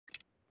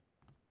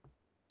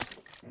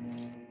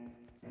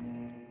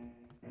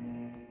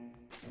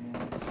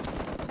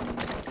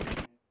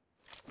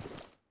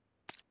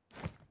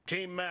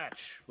Team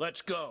match,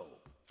 let's go.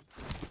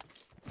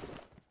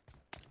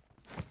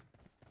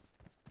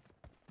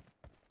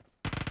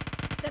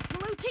 The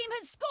blue team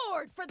has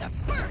scored for the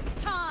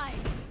first time!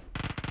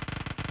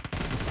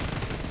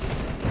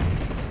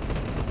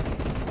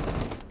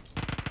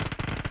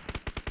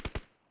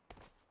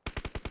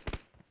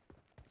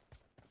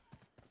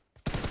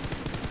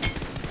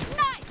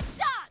 Nice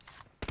shot!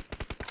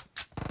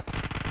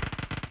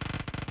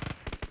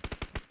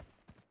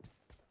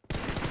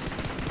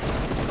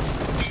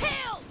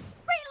 Killed!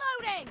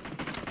 Reloading!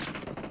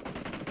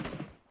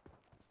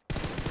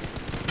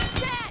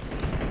 Dead!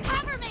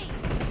 Cover me!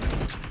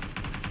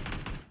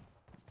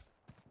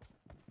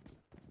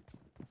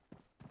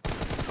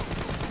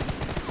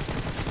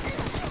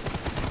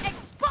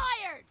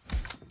 Expired!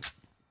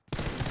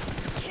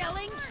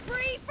 Killing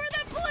spree for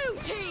the blue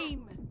team!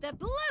 The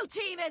blue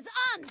team is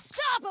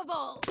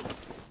unstoppable!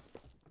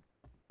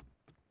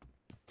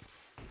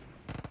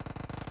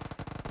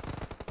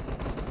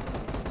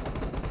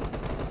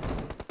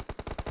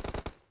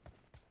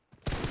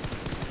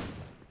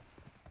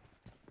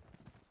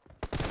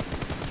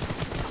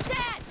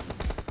 Dead!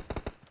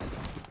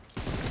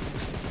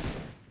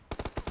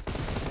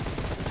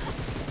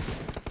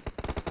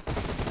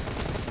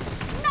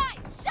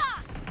 Nice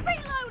shot!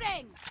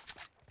 Reloading!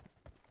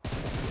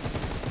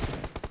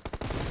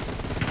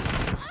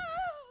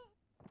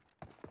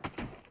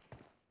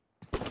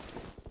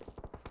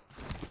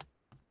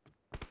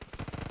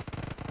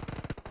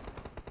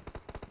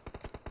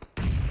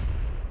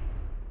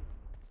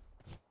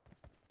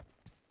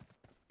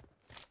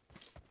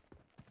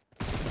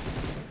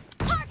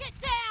 Target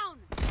down!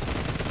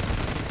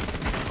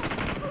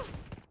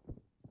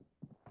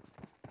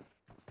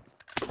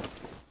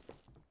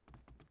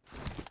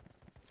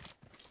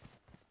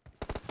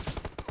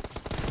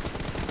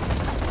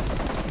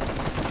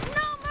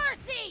 No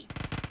mercy!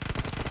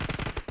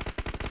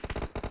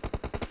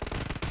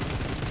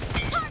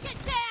 Target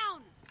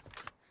down!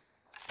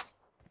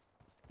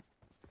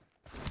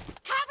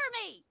 Cover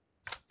me!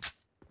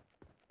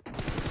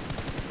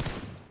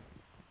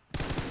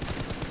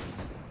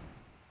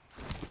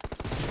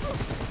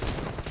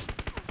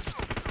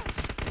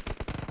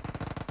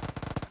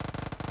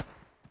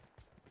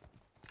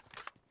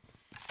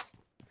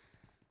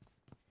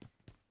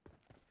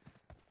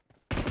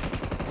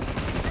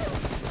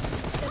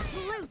 The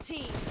blue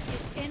team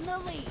is in the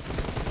lead.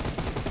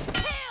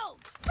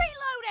 Killed!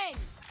 Reloading!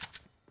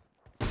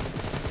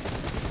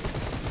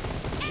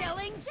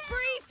 Killing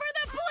spree for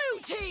the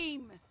blue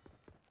team!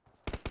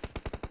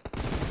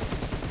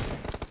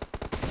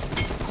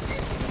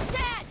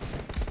 Dead!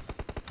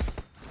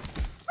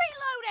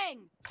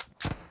 Reloading!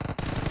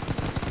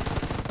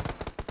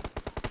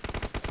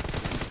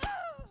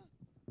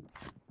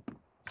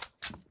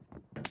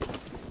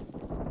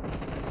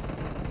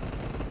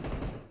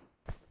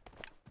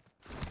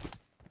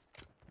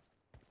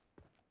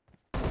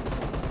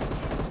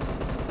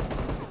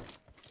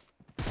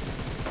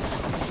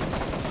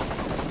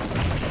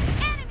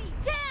 Enemy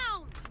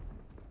down!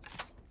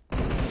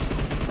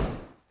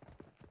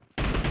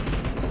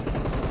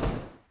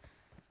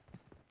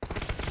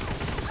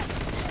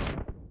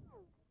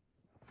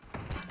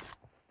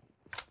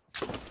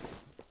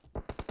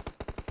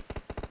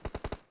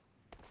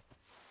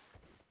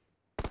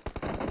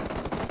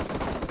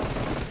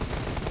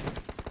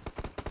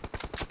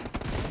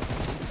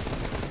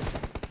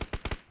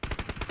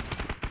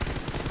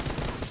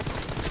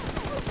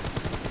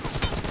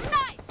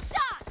 Nice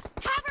shot!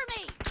 Cover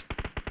me!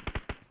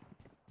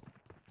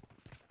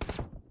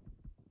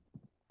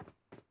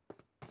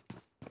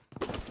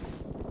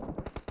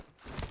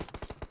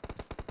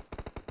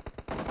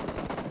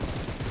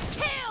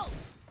 Killed!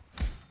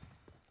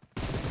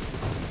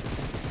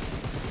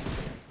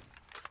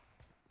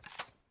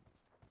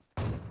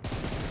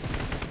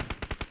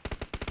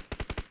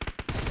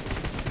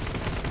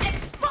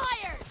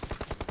 Expired!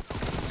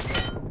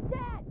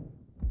 Dead!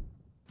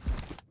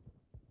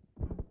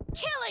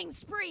 Killing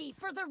spree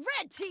for the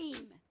red team!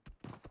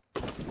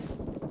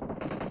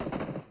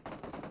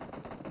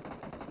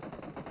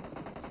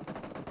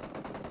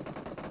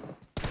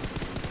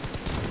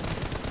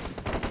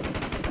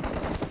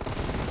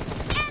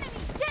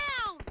 Enemy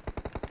down!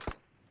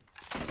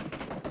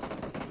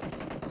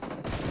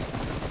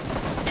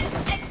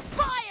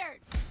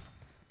 Expired!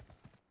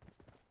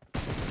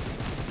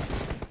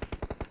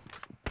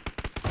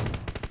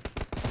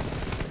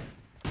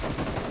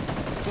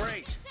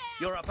 Great,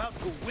 you're about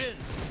to win.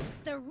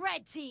 The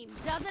red team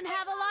doesn't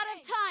have a lot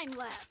of time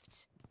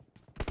left.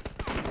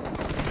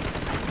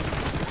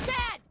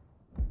 Dead!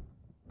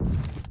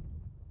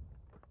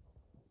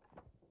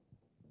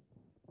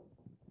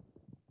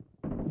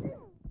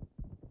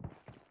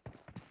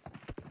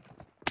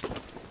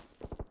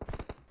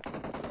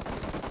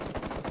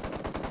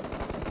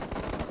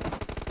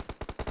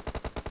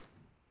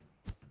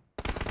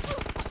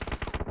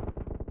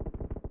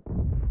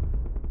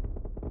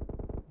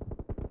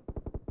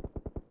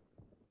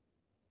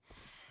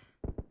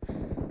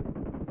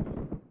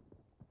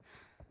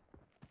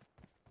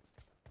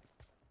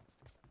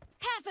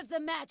 of the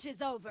match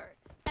is over,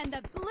 and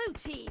the blue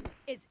team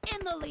is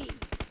in the lead.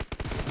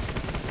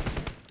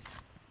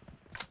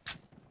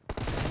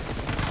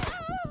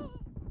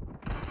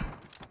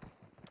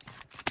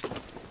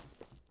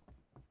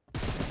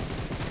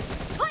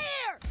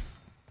 Clear!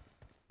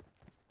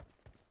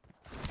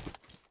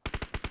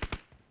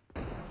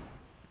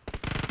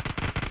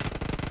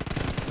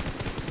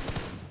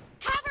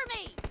 Cover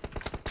me!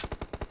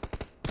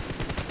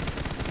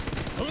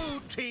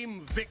 Blue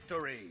team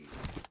victory!